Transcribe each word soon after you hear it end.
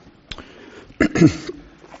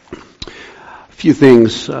A few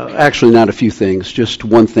things, actually not a few things, just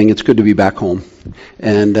one thing. It's good to be back home.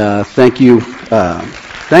 And thank you.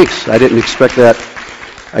 Thanks. I didn't expect that.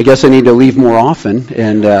 I guess I need to leave more often.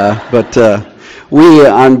 But we,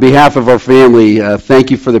 on behalf of our family, thank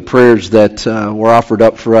you for the prayers that were offered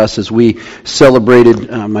up for us as we celebrated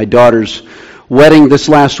my daughter's wedding this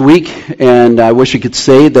last week, and I wish I could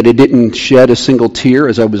say that I didn't shed a single tear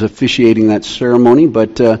as I was officiating that ceremony,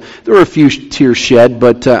 but there were a few tears shed,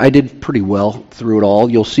 but I did pretty well through it all.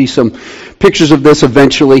 You'll see some pictures of this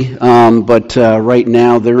eventually, but right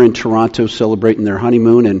now they're in Toronto celebrating their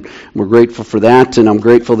honeymoon, and we're grateful for that, and I'm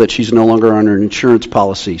grateful that she's no longer on her insurance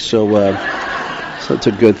policy, so it's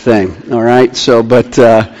a good thing. All right,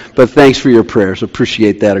 but thanks for your prayers.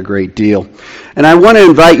 Appreciate that a great deal. And I want to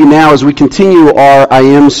invite you now, as we continue our I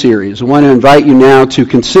Am series, I want to invite you now to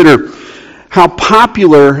consider how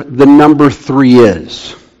popular the number 3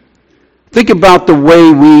 is. Think about the way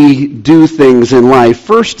we do things in life.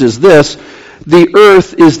 First is this: the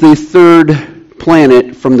Earth is the 3rd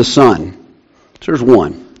planet from the sun. So there's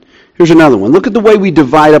one. Here's another one. Look at the way we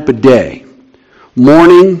divide up a day: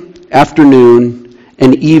 morning, afternoon,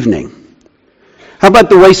 and evening. How about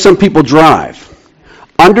the way some people drive?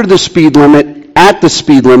 Under the speed limit, at the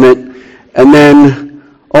speed limit, and then,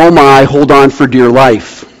 oh my, hold on for dear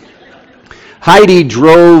life. Heidi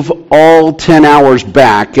drove all 10 hours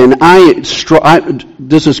back, and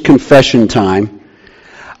this is confession time.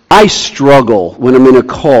 I struggle when I'm in a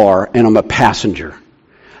car and I'm a passenger.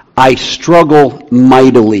 I struggle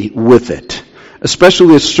mightily with it,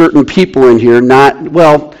 especially with certain people in here.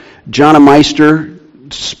 Jonna Meister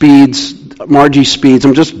speeds, Margie speeds.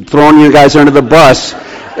 I'm just throwing you guys under the bus.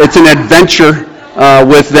 It's an adventure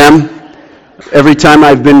with them. Every time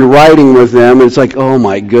I've been riding with them, it's like, oh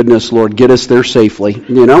my goodness, Lord, get us there safely.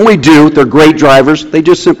 And we do. They're great drivers. They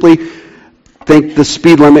just simply think the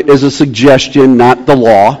speed limit is a suggestion, not the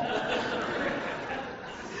law.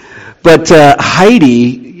 But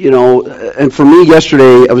Heidi, and for me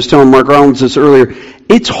yesterday, I was telling Mark Rollins this earlier,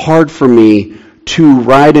 it's hard for me to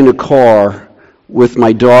ride in a car with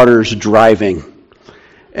my daughters driving.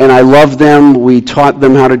 And I love them. We taught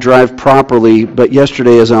them how to drive properly. But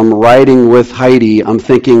yesterday, as I'm riding with Heidi, I'm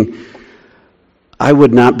thinking, I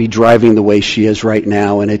would not be driving the way she is right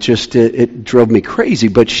now. And it drove me crazy.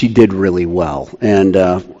 But she did really well. And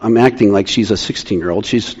I'm acting like she's a 16-year-old.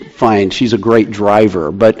 She's fine. She's a great driver.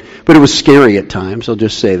 But it was scary at times. I'll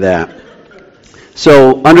just say that.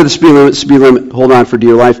 So under the speed limit, hold on for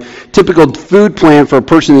dear life. Typical food plan for a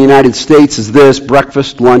person in the United States is this: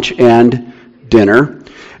 breakfast, lunch, and dinner.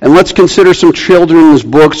 And let's consider some children's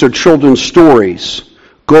books or children's stories.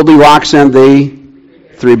 Goldilocks and the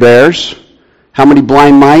 3 bears. How many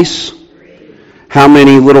blind mice? 3. How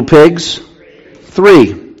many little pigs?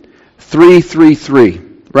 3. 3, 3, 3.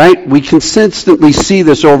 Right? We consistently see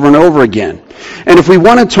this over and over again. And if we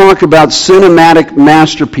want to talk about cinematic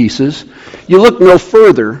masterpieces, you look no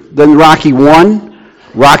further than Rocky 1,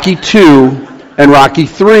 Rocky 2, and Rocky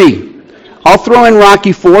 3. I'll throw in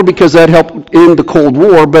Rocky 4 because that helped end the Cold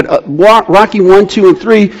War, but Rocky 1, 2, and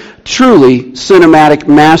 3, truly cinematic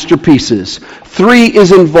masterpieces. 3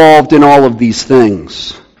 is involved in all of these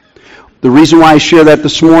things. The reason why I share that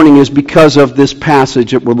this morning is because of this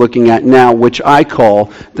passage that we're looking at now, which I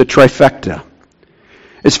call the trifecta.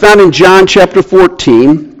 It's found in John chapter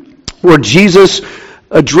 14, where Jesus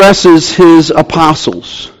addresses his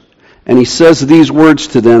apostles, and he says these words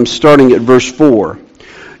to them, starting at verse 4.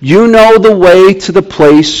 You know the way to the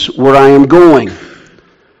place where I am going.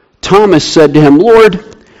 Thomas said to him, Lord,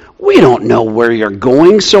 we don't know where you're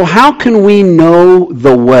going, so how can we know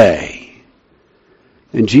the way?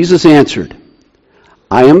 And Jesus answered,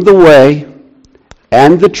 I am the way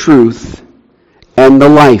and the truth and the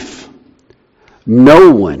life. No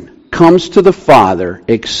one comes to the Father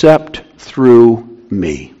except through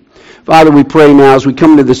me. Father, we pray now as we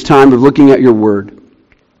come into this time of looking at your word.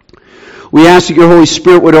 We ask that your Holy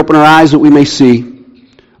Spirit would open our eyes that we may see,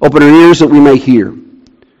 open our ears that we may hear,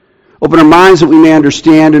 open our minds that we may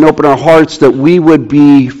understand, and open our hearts that we would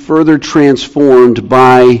be further transformed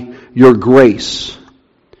by your grace,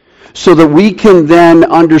 so that we can then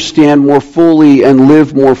understand more fully and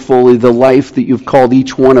live more fully the life that you've called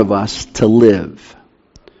each one of us to live.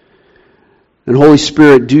 And Holy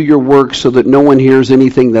Spirit, do your work so that no one hears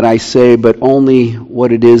anything that I say, but only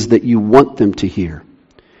what it is that you want them to hear.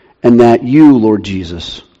 And that you, Lord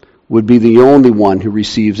Jesus, would be the only one who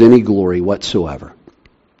receives any glory whatsoever.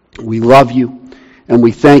 We love you, and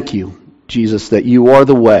we thank you, Jesus, that you are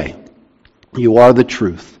the way, you are the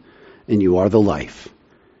truth, and you are the life.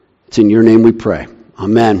 It's in your name we pray.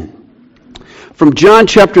 Amen. From John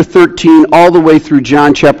chapter 13 all the way through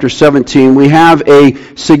John chapter 17, we have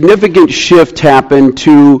a significant shift happen in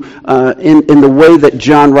the way that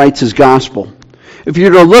John writes his gospel. If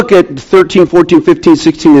you're to look at 13, 14, 15,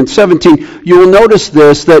 16, and 17, you will notice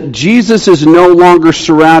this, that Jesus is no longer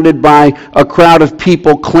surrounded by a crowd of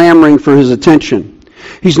people clamoring for his attention.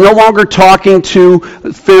 He's no longer talking to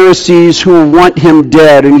Pharisees who want him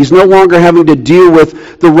dead, and he's no longer having to deal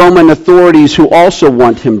with the Roman authorities who also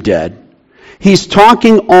want him dead. He's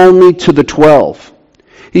talking only to the 12.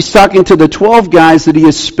 He's talking to the 12 guys that he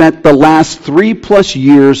has spent the last 3+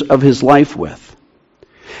 years of his life with.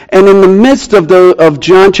 And in the midst of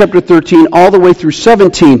John chapter 13 all the way through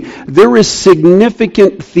 17, there is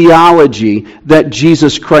significant theology that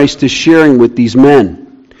Jesus Christ is sharing with these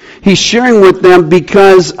men. He's sharing with them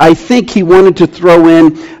because I think he wanted to throw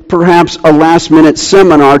in perhaps a last-minute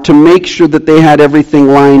seminar to make sure that they had everything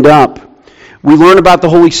lined up. We learn about the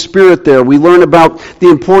Holy Spirit there. We learn about the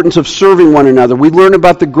importance of serving one another. We learn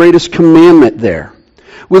about the greatest commandment there.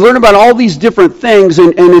 We learn about all these different things,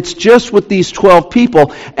 and it's just with these 12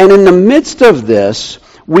 people. And in the midst of this,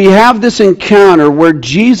 we have this encounter where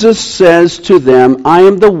Jesus says to them, I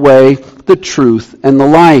am the way, the truth, and the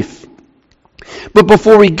life. But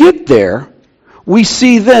before we get there, we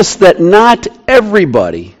see this, that not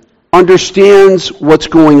everybody understands what's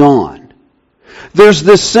going on. There's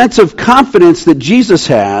this sense of confidence that Jesus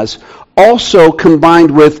has, also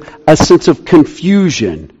combined with a sense of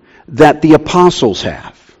confusion that the apostles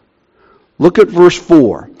have. Look at verse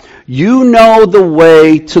 4. You know the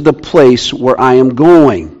way to the place where I am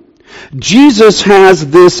going. Jesus has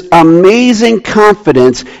this amazing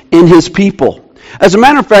confidence in his people. As a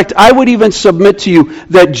matter of fact, I would even submit to you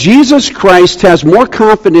that Jesus Christ has more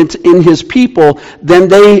confidence in his people than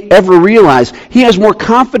they ever realize. He has more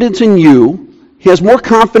confidence in you. He has more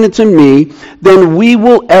confidence in me than we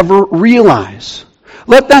will ever realize.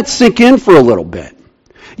 Let that sink in for a little bit.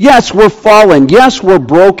 Yes, we're fallen. Yes, we're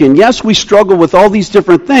broken. Yes, we struggle with all these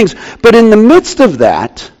different things. But in the midst of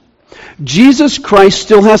that, Jesus Christ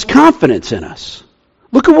still has confidence in us.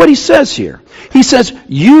 Look at what he says here. He says,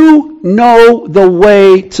 you know the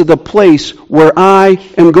way to the place where I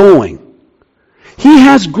am going. He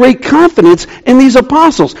has great confidence in these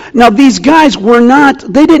apostles. Now, these guys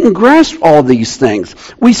they didn't grasp all these things.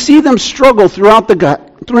 We see them struggle throughout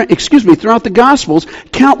the Gospels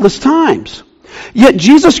countless times. Yet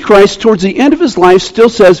Jesus Christ, towards the end of his life, still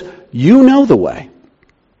says, you know the way.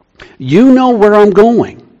 You know where I'm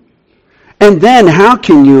going. And then how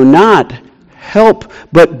can you not help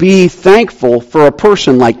but be thankful for a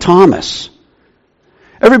person like Thomas?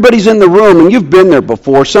 Everybody's in the room, and you've been there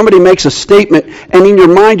before. Somebody makes a statement, and in your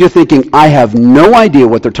mind you're thinking, I have no idea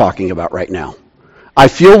what they're talking about right now. I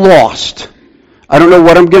feel lost. I don't know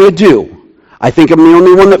what I'm going to do. I think I'm the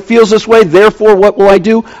only one that feels this way, therefore what will I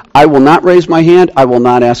do? I will not raise my hand. I will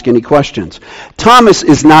not ask any questions. Thomas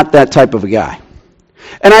is not that type of a guy.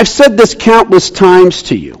 And I've said this countless times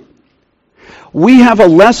to you. We have a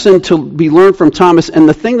lesson to be learned from Thomas, and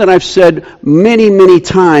the thing that I've said many, many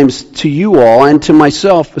times to you all, and to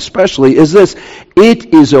myself especially, is this: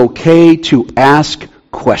 it is okay to ask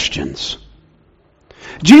questions.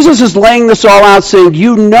 Jesus is laying this all out, saying,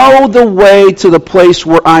 you know the way to the place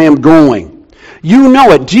where I am going. You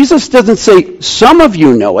know it. Jesus doesn't say, some of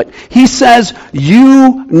you know it. He says,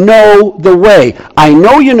 you know the way. I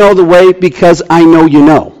know you know the way because I know you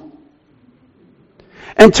know.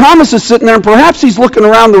 And Thomas is sitting there, and perhaps he's looking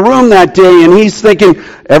around the room that day, and he's thinking,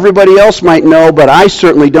 everybody else might know, but I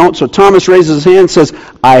certainly don't. So Thomas raises his hand and says,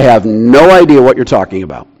 I have no idea what you're talking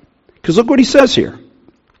about. Because look what he says here.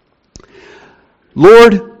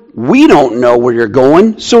 Lord, we don't know where you're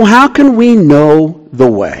going, so how can we know the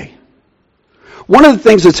way? One of the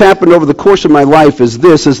things that's happened over the course of my life is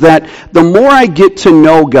that the more I get to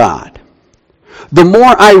know God, the more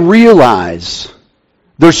I realize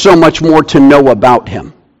there's so much more to know about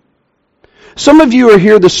him. Some of you are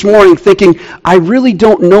here this morning thinking, I really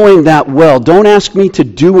don't know him that well. Don't ask me to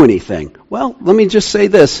do anything. Well, let me just say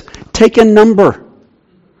this. Take a number.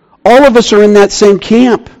 All of us are in that same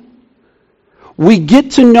camp. We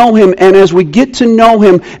get to know him, and as we get to know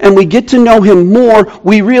him, and we get to know him more,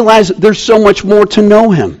 we realize there's so much more to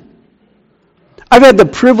know him. I've had the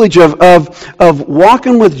privilege of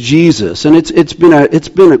walking with Jesus, and it's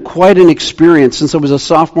been quite an experience since I was a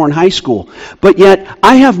sophomore in high school. But yet,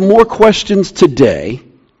 I have more questions today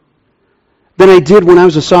than I did when I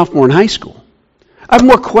was a sophomore in high school. I have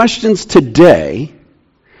more questions today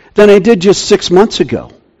than I did just 6 months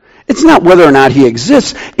ago. It's not whether or not he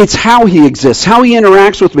exists, it's how he exists, how he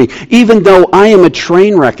interacts with me, even though I am a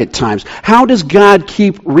train wreck at times. How does God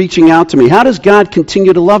keep reaching out to me? How does God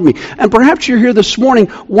continue to love me? And perhaps you're here this morning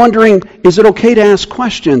wondering, is it okay to ask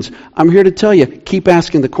questions? I'm here to tell you, keep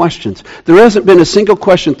asking the questions. There hasn't been a single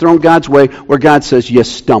question thrown God's way where God says, you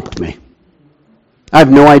stumped me. I have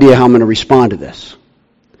no idea how I'm going to respond to this.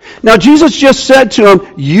 Now, Jesus just said to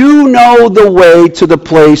him, you know the way to the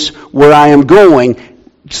place where I am going.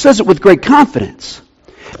 He says it with great confidence.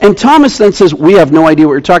 And Thomas then says, we have no idea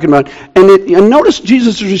what you're talking about. And notice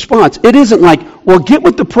Jesus' response. It isn't like, well, get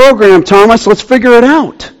with the program, Thomas. Let's figure it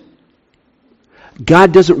out.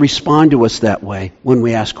 God doesn't respond to us that way when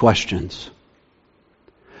we ask questions.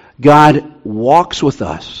 God walks with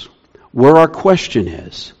us where our question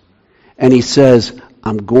is. And he says,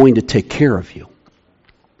 I'm going to take care of you.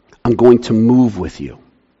 I'm going to move with you.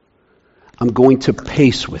 I'm going to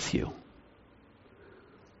pace with you.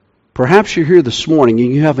 Perhaps you're here this morning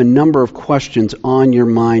and you have a number of questions on your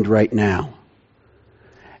mind right now.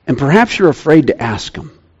 And perhaps you're afraid to ask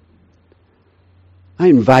them. I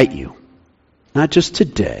invite you, not just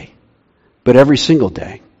today, but every single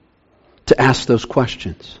day, to ask those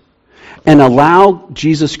questions. And allow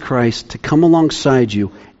Jesus Christ to come alongside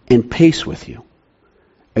you and pace with you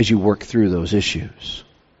as you work through those issues.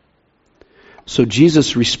 So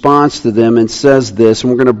Jesus responds to them and says this, and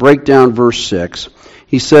we're going to break down verse 6.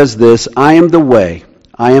 He says this, I am the way,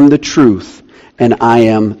 I am the truth, and I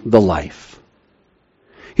am the life.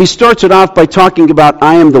 He starts it off by talking about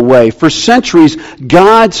I am the way. For centuries,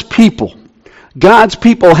 God's people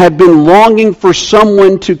had been longing for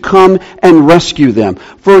someone to come and rescue them.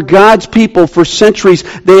 For God's people, for centuries,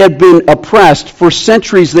 they had been oppressed. For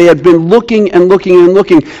centuries, they had been looking and looking and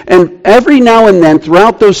looking. And every now and then,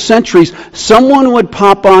 throughout those centuries, someone would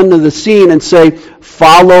pop onto the scene and say,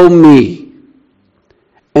 follow me.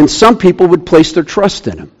 And some people would place their trust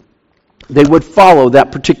in him. They would follow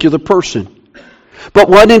that particular person. But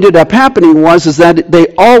what ended up happening was that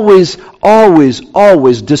they always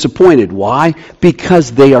disappointed. Why?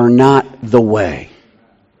 Because they are not the way.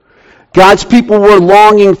 God's people were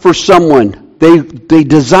longing for someone. They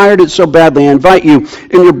desired it so badly. I invite you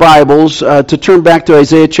in your Bibles to turn back to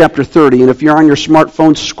Isaiah chapter 30. And if you're on your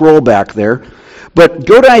smartphone, scroll back there. But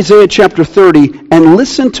go to Isaiah chapter 30 and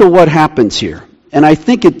listen to what happens here. And I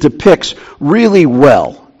think it depicts really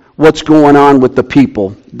well what's going on with the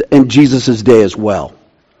people in Jesus' day as well.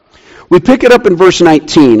 We pick it up in verse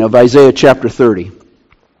 19 of Isaiah chapter 30.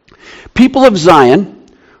 People of Zion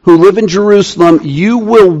who live in Jerusalem, you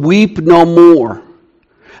will weep no more.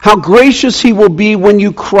 How gracious he will be when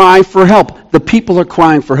you cry for help. The people are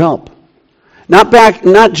crying for help.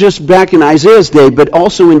 Not just back in Isaiah's day, but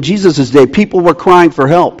also in Jesus' day. People were crying for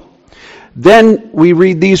help. Then we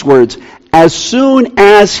read these words, as soon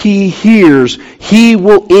as he hears, he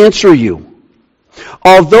will answer you.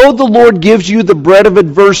 Although the Lord gives you the bread of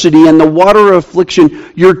adversity and the water of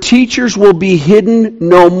affliction, your teachers will be hidden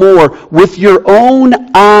no more. With your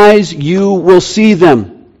own eyes you will see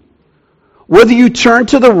them. Whether you turn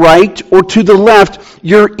to the right or to the left,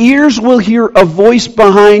 your ears will hear a voice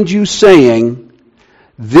behind you saying,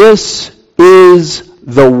 this is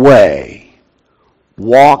the way.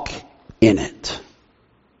 Walk in it.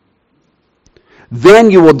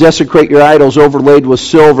 Then you will desecrate your idols overlaid with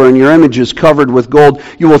silver and your images covered with gold.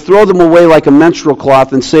 You will throw them away like a menstrual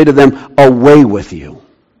cloth and say to them, away with you.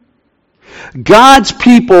 God's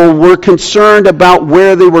people were concerned about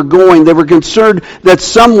where they were going. They were concerned that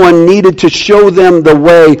someone needed to show them the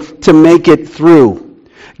way to make it through.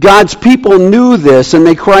 God's people knew this, and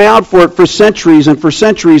they cry out for it for centuries and for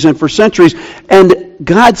centuries and for centuries. And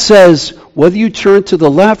God says, whether you turn to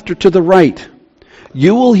the left or to the right,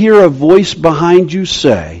 you will hear a voice behind you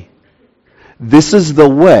say, this is the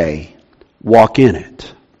way, walk in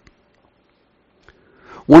it.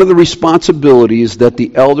 One of the responsibilities that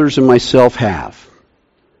the elders and myself have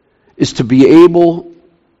is to be able,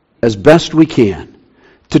 as best we can,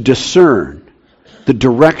 to discern the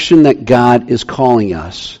direction that God is calling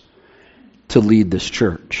us to lead this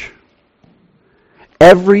church.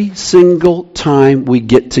 Every single time we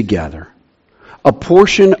get together, a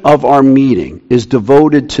portion of our meeting is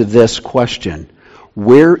devoted to this question: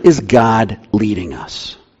 where is God leading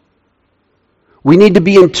us? We need to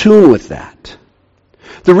be in tune with that.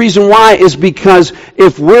 The reason why is because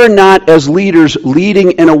if we're not, as leaders,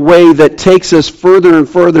 leading in a way that takes us further and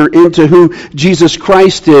further into who Jesus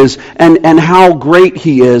Christ is and how great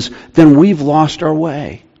he is, then we've lost our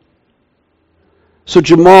way. So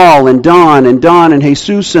Jamal and Don and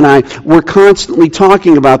Jesus and I, we're constantly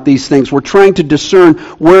talking about these things. We're trying to discern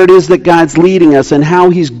where it is that God's leading us and how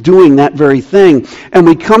He's doing that very thing. And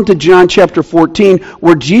we come to John chapter 14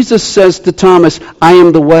 where Jesus says to Thomas, I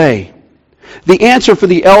am the way. The answer for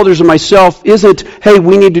the elders and myself isn't, hey,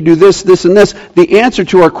 we need to do this, this, and this. The answer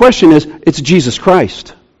to our question is, it's Jesus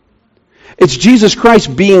Christ. It's Jesus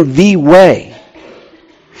Christ being the way.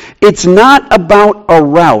 It's not about a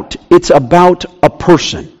route, it's about a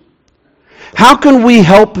person. How can we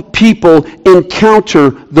help people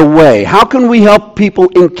encounter the way? How can we help people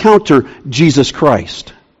encounter Jesus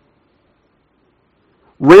Christ?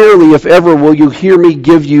 Rarely, if ever, will you hear me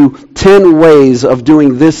give you 10 ways of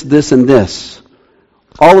doing this, this, and this.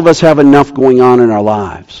 All of us have enough going on in our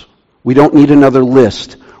lives. We don't need another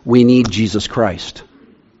list. We need Jesus Christ.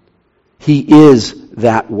 He is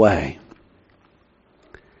that way.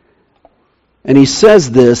 And He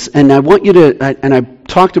says this, and I want you to, and I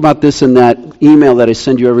talked about this in that email that I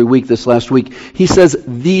send you every week this last week. He says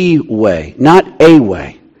the way, not a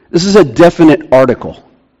way. This is a definite article.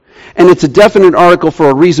 And it's a definite article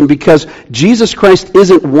for a reason, because Jesus Christ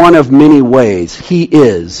isn't one of many ways. He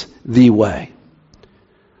is the way.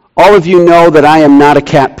 All of you know that I am not a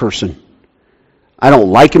cat person. I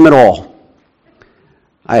don't like them at all.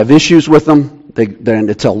 I have issues with them, and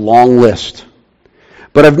it's a long list.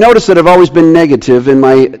 But I've noticed that I've always been negative in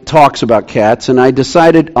my talks about cats, and I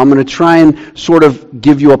decided I'm going to try and sort of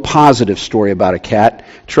give you a positive story about a cat.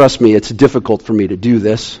 Trust me, it's difficult for me to do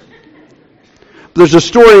this. There's a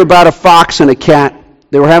story about a fox and a cat.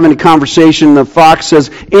 They were having a conversation. The fox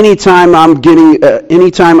says, anytime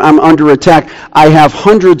I'm under attack, I have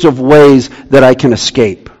hundreds of ways that I can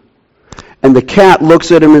escape. And the cat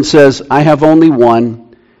looks at him and says, I have only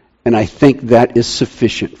one, and I think that is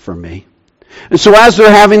sufficient for me. And so as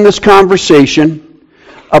they're having this conversation,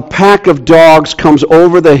 a pack of dogs comes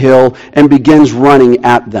over the hill and begins running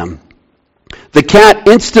at them. The cat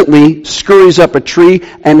instantly scurries up a tree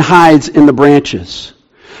and hides in the branches.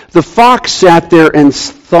 The fox sat there and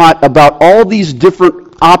thought about all these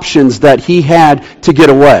different options that he had to get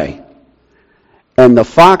away. And the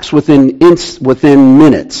fox within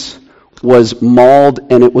minutes was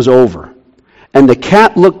mauled, and it was over. And the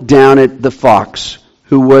cat looked down at the fox,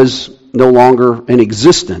 who was no longer in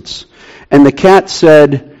existence. And the cat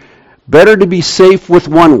said, better to be safe with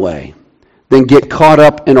one way than get caught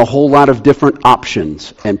up in a whole lot of different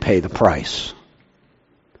options and pay the price.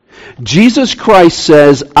 Jesus Christ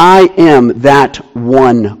says, I am that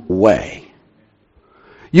one way.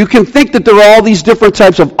 You can think that there are all these different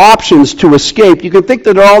types of options to escape. You can think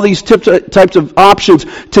that there are all these types of options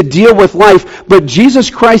to deal with life. But Jesus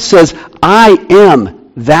Christ says, I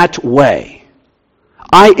am that way.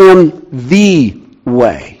 I am the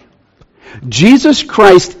way. Jesus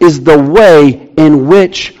Christ is the way in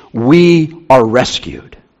which we are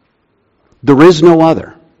rescued. There is no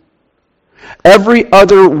other. Every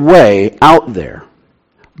other way out there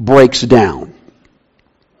breaks down.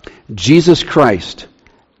 Jesus Christ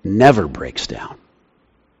never breaks down.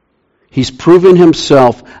 He's proven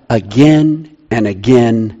Himself again and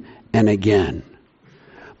again and again.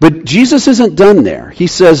 But Jesus isn't done there. He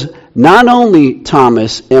says, not only,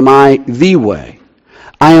 Thomas, am I the way,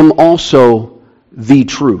 I am also the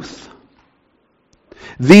truth.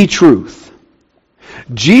 The truth.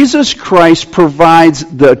 Jesus Christ provides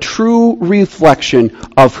the true reflection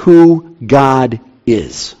of who God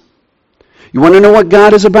is. You want to know what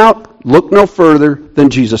God is about? Look no further than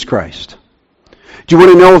Jesus Christ. Do you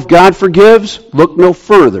want to know if God forgives? Look no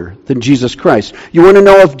further than Jesus Christ. You want to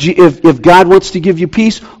know if God wants to give you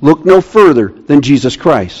peace? Look no further than Jesus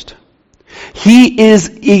Christ. He is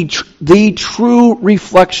the true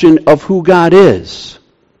reflection of who God is.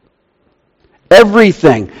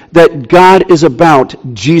 Everything that God is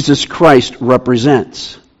about, Jesus Christ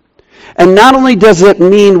represents. And not only does it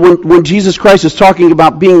mean when Jesus Christ is talking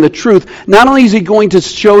about being the truth, not only is He going to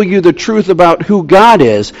show you the truth about who God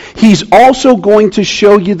is, He's also going to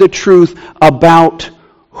show you the truth about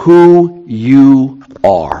who you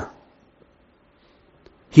are.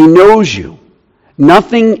 He knows you.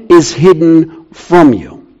 Nothing is hidden from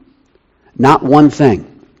you. Not one thing.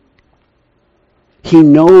 He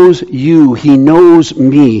knows you. He knows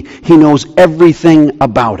me. He knows everything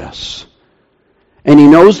about us. And He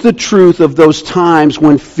knows the truth of those times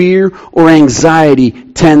when fear or anxiety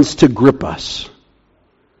tends to grip us.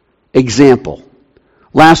 Example.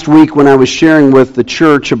 Last week when I was sharing with the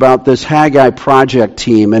church about this Haggai project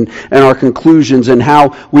team and our conclusions and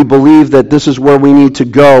how we believe that this is where we need to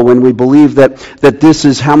go and we believe that this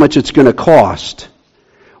is how much it's going to cost.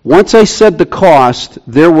 Once I said the cost,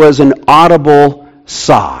 there was an audible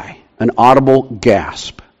sigh. an audible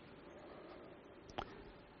gasp.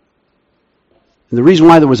 And the reason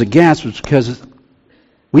why there was a gasp was because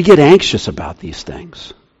we get anxious about these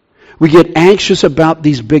things. We get anxious about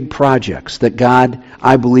these big projects that God,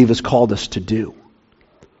 I believe, has called us to do.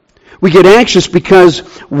 We get anxious because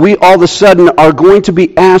we all of a sudden are going to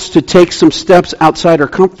be asked to take some steps outside our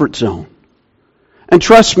comfort zone. And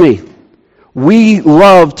trust me, we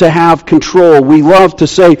love to have control. We love to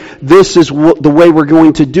say, this is the way we're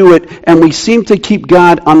going to do it. And we seem to keep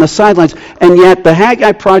God on the sidelines. And yet the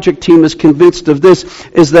Haggai Project team is convinced of this,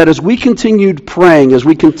 is that as we continued praying, as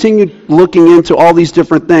we continued looking into all these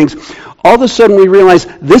different things, all of a sudden we realize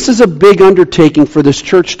this is a big undertaking for this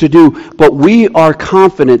church to do. But we are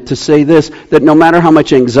confident to say this, that no matter how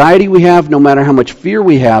much anxiety we have, no matter how much fear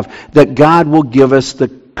we have, that God will give us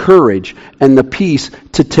the courage and the peace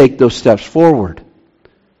to take those steps forward.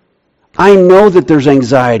 I know that there's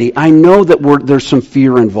anxiety. I know that there's some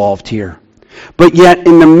fear involved here. But yet,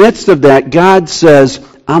 in the midst of that, God says,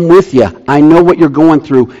 I'm with you. I know what you're going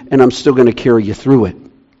through, and I'm still going to carry you through it.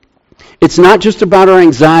 It's not just about our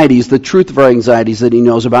anxieties, the truth of our anxieties that He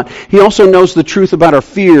knows about. He also knows the truth about our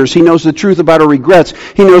fears. He knows the truth about our regrets.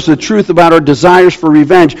 He knows the truth about our desires for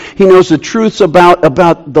revenge. He knows the truths about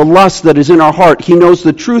the lust that is in our heart. He knows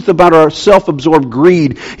the truth about our self-absorbed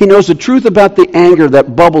greed. He knows the truth about the anger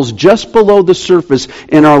that bubbles just below the surface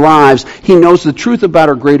in our lives. He knows the truth about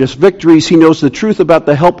our greatest victories. He knows the truth about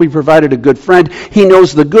the help we provided a good friend. He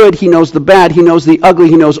knows the good. He knows the bad. He knows the ugly.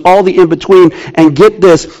 He knows all the in-between. And get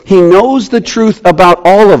this, He knows the truth about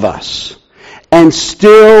all of us and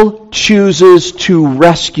still chooses to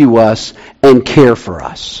rescue us and care for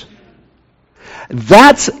us.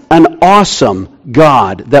 That's an awesome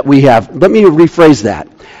God that we have. Let me rephrase that.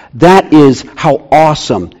 That is how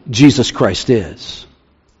awesome Jesus Christ is.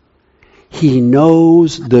 He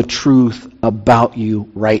knows the truth about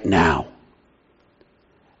you right now,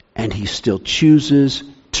 and He still chooses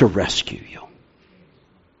to rescue you.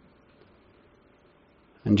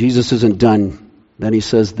 And Jesus isn't done. Then He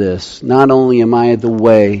says this, not only am I the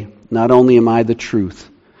way, not only am I the truth,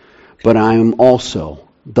 but I am also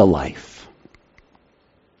the life.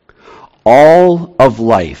 All of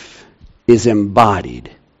life is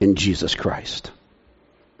embodied in Jesus Christ.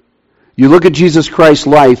 You look at Jesus Christ's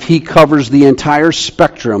life, He covers the entire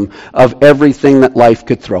spectrum of everything that life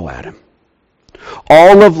could throw at Him.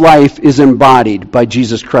 All of life is embodied by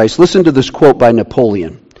Jesus Christ. Listen to this quote by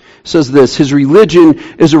Napoleon. It says this, his religion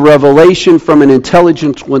is a revelation from an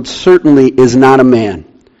intelligence which certainly is not a man.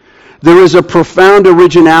 There is a profound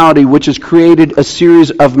originality which has created a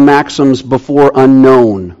series of maxims before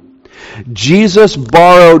unknown. Jesus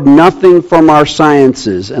borrowed nothing from our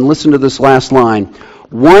sciences. And listen to this last line.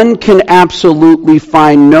 One can absolutely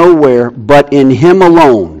find nowhere but in Him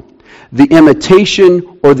alone the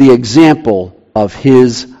imitation or the example of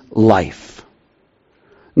His life.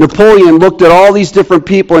 Napoleon looked at all these different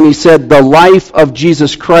people and he said, the life of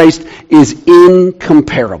Jesus Christ is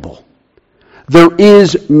incomparable. There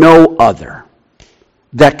is no other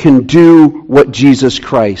that can do what Jesus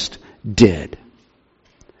Christ did.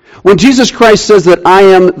 When Jesus Christ says that I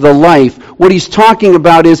am the life, what He's talking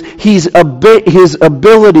about is His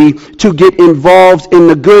ability to get involved in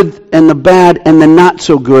the good and the bad and the not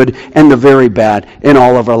so good and the very bad in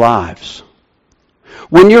all of our lives.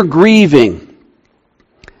 When you're grieving,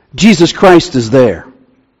 Jesus Christ is there.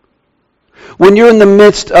 When you're in the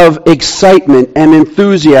midst of excitement and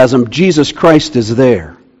enthusiasm, Jesus Christ is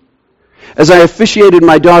there. As I officiated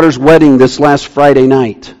my daughter's wedding this last Friday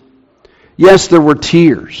night, yes, there were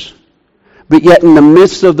tears. But yet in the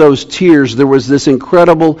midst of those tears, there was this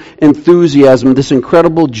incredible enthusiasm, this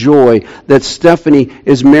incredible joy that Stephanie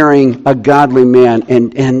is marrying a godly man,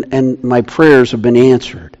 and my prayers have been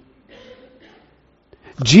answered.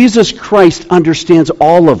 Jesus Christ understands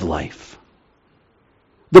all of life.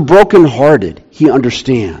 The brokenhearted, He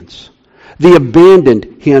understands. The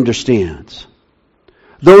abandoned, He understands.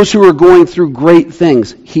 Those who are going through great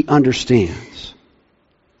things, He understands.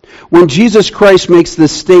 When Jesus Christ makes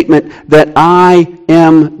this statement that I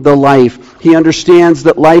am the life, He understands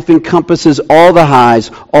that life encompasses all the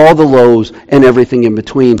highs, all the lows, and everything in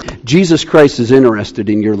between. Jesus Christ is interested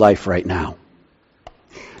in your life right now.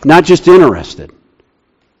 Not just interested.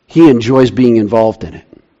 He enjoys being involved in it.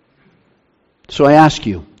 So I ask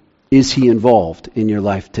you, is He involved in your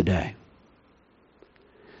life today?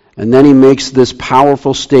 And then He makes this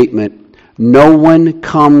powerful statement, no one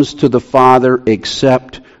comes to the Father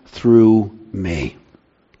except through me.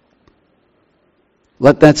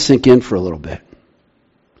 Let that sink in for a little bit.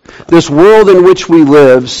 This world in which we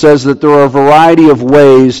live says that there are a variety of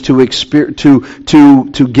ways to get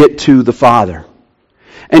to the Father.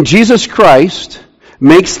 And Jesus Christ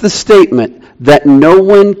makes the statement that no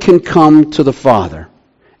one can come to the Father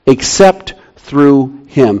except through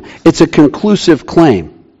him. It's a conclusive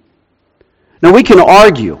claim. Now we can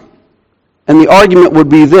argue, and the argument would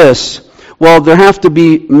be this: well, there have to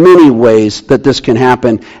be many ways that this can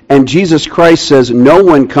happen, and Jesus Christ says no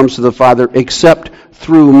one comes to the Father except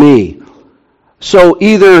through me. So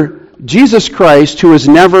either Jesus Christ, who has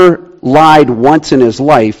never lied once in his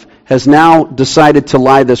life, has now decided to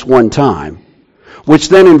lie this one time, which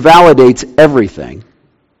then invalidates everything,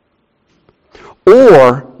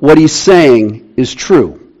 or what he's saying is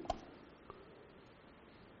true,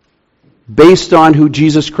 based on who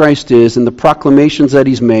Jesus Christ is and the proclamations that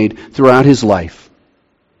he's made throughout his life.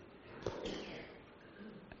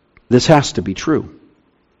 This has to be true.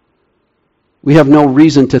 We have no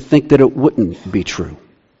reason to think that it wouldn't be true.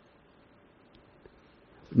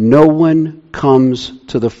 No one comes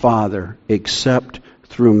to the Father except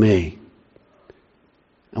through me.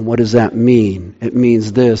 And what does that mean? It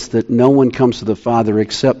means this, that no one comes to the Father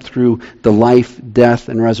except through the life, death,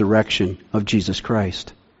 and resurrection of Jesus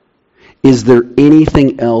Christ. Is there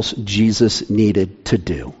anything else Jesus needed to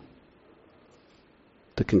do?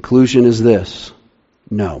 The conclusion is this: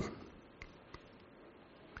 no.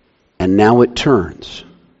 And now it turns.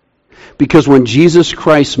 Because when Jesus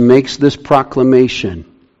Christ makes this proclamation,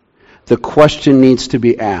 the question needs to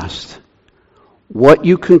be asked. What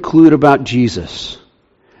you conclude about Jesus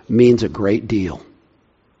means a great deal.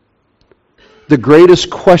 The greatest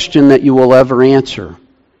question that you will ever answer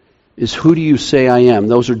is, who do you say I am?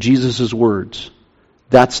 Those are Jesus' words.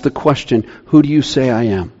 That's the question. Who do you say I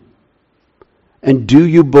am? And do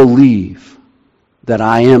you believe that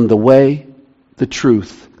I am the way, the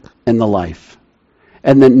truth, and the life?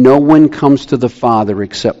 And that no one comes to the Father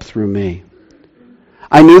except through me.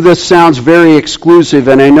 I knew this sounds very exclusive,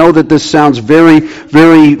 and I know that this sounds very,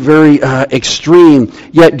 very, very extreme.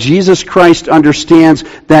 Yet Jesus Christ understands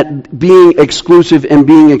that being exclusive and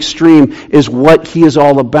being extreme is what he is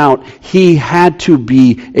all about. He had to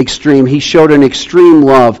be extreme. He showed an extreme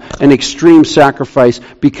love, an extreme sacrifice,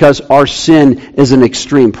 because our sin is an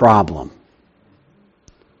extreme problem.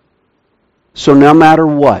 So no matter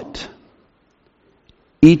what,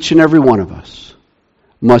 each and every one of us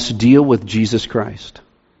must deal with Jesus Christ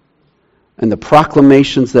and the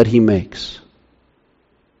proclamations that he makes.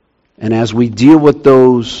 And as we deal with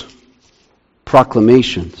those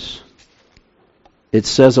proclamations, it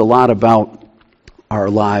says a lot about our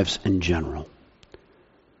lives in general.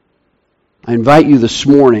 I invite you this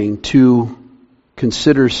morning to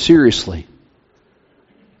consider seriously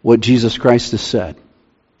what Jesus Christ has said.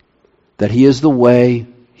 That he is the way,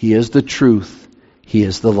 he is the truth, he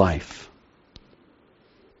is the life.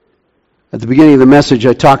 At the beginning of the message,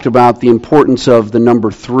 I talked about the importance of the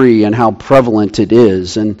number 3 and how prevalent it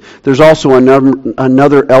is. And there's also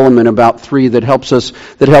another element about 3 that helps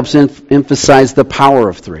emphasize the power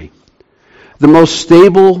of 3. The most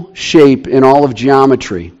stable shape in all of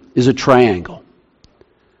geometry is a triangle.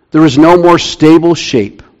 There is no more stable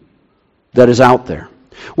shape that is out there.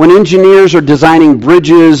 When engineers are designing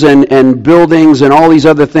bridges and buildings and all these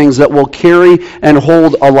other things that will carry and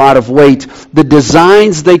hold a lot of weight, the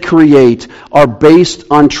designs they create are based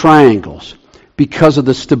on triangles because of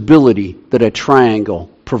the stability that a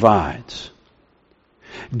triangle provides.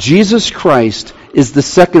 Jesus Christ is the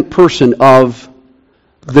second person of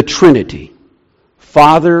the Trinity: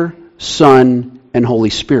 Father, Son, and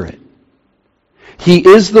Holy Spirit. He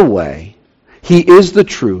is the way, he is the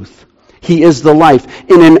truth, he is the life.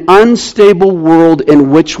 In an unstable world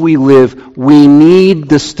in which we live, we need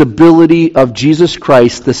the stability of Jesus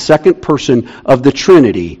Christ, the second person of the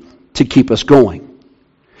Trinity, to keep us going.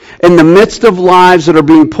 In the midst of lives that are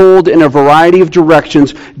being pulled in a variety of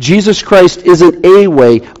directions, Jesus Christ isn't a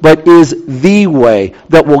way, but is the way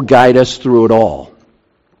that will guide us through it all.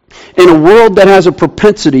 In a world that has a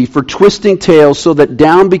propensity for twisting tails so that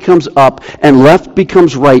down becomes up and left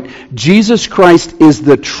becomes right, Jesus Christ is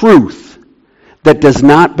the truth that does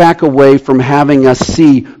not back away from having us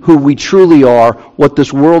see who we truly are, what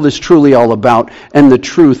this world is truly all about, and the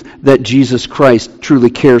truth that Jesus Christ truly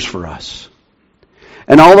cares for us.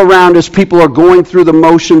 And all around us, people are going through the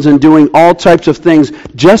motions and doing all types of things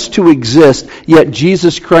just to exist, yet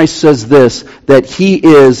Jesus Christ says this, that he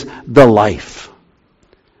is the life.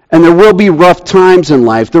 And there will be rough times in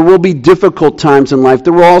life. There will be difficult times in life.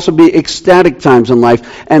 There will also be ecstatic times in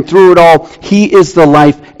life. And through it all, he is the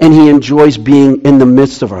life, and he enjoys being in the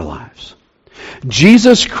midst of our lives.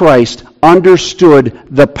 Jesus Christ understood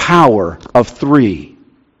the power of 3,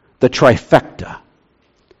 the trifecta.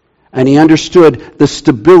 And he understood the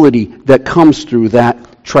stability that comes through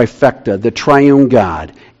that trifecta, the triune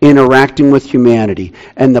God, interacting with humanity,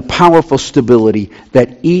 and the powerful stability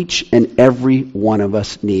that each and every one of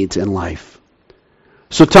us needs in life.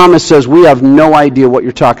 So Thomas says, we have no idea what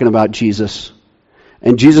you're talking about, Jesus.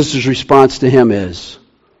 And Jesus' response to him is,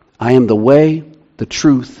 I am the way, the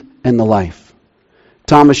truth, and the life.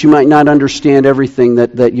 Thomas, you might not understand everything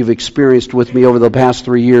that you've experienced with me over the past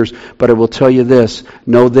 3 years, but I will tell you this,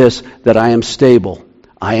 know this, that I am stable,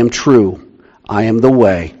 I am true, I am the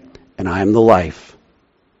way, and I am the life,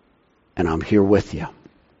 and I'm here with you.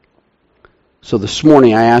 So this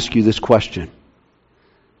morning I ask you this question.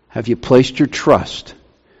 Have you placed your trust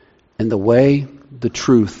in the way, the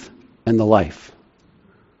truth, and the life?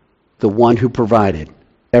 The one who provided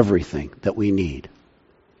everything that we need.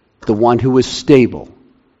 The one who is stable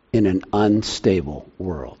in an unstable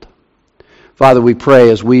world. Father, we pray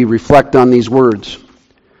as we reflect on these words,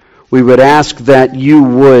 we would ask that you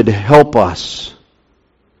would help us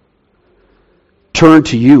turn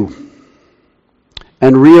to you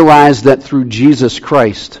and realize that through Jesus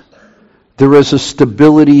Christ, there is a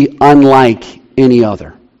stability unlike any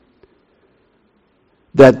other.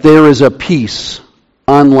 That there is a peace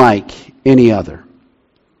unlike any other.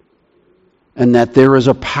 And that there is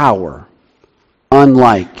a power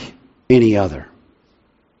unlike any other.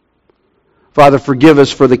 Father, forgive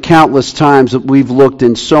us for the countless times that we've looked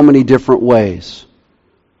in so many different ways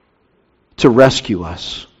to rescue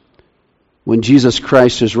us, when Jesus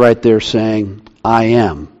Christ is right there saying, I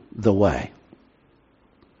am the way.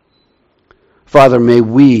 Father, may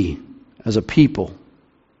we, as a people,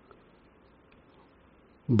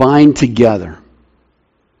 bind together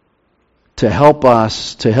to help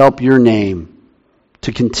us, to help your name,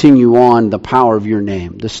 to continue on the power of your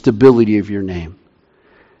name, the stability of your name.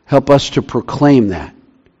 Help us to proclaim that,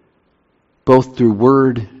 both through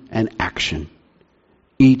word and action,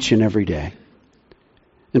 each and every day.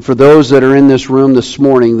 And for those that are in this room this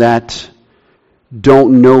morning that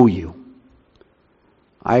don't know you,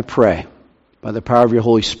 I pray, by the power of your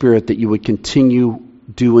Holy Spirit, that you would continue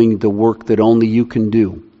doing the work that only you can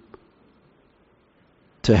do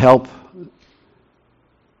to help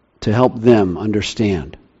them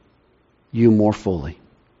understand you more fully.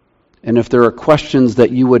 And if there are questions,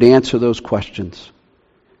 that you would answer those questions,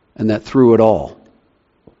 and that through it all,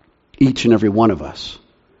 each and every one of us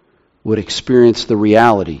would experience the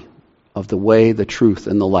reality of the way, the truth,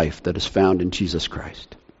 and the life that is found in Jesus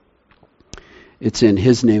Christ. It's in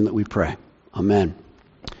his name that we pray. Amen.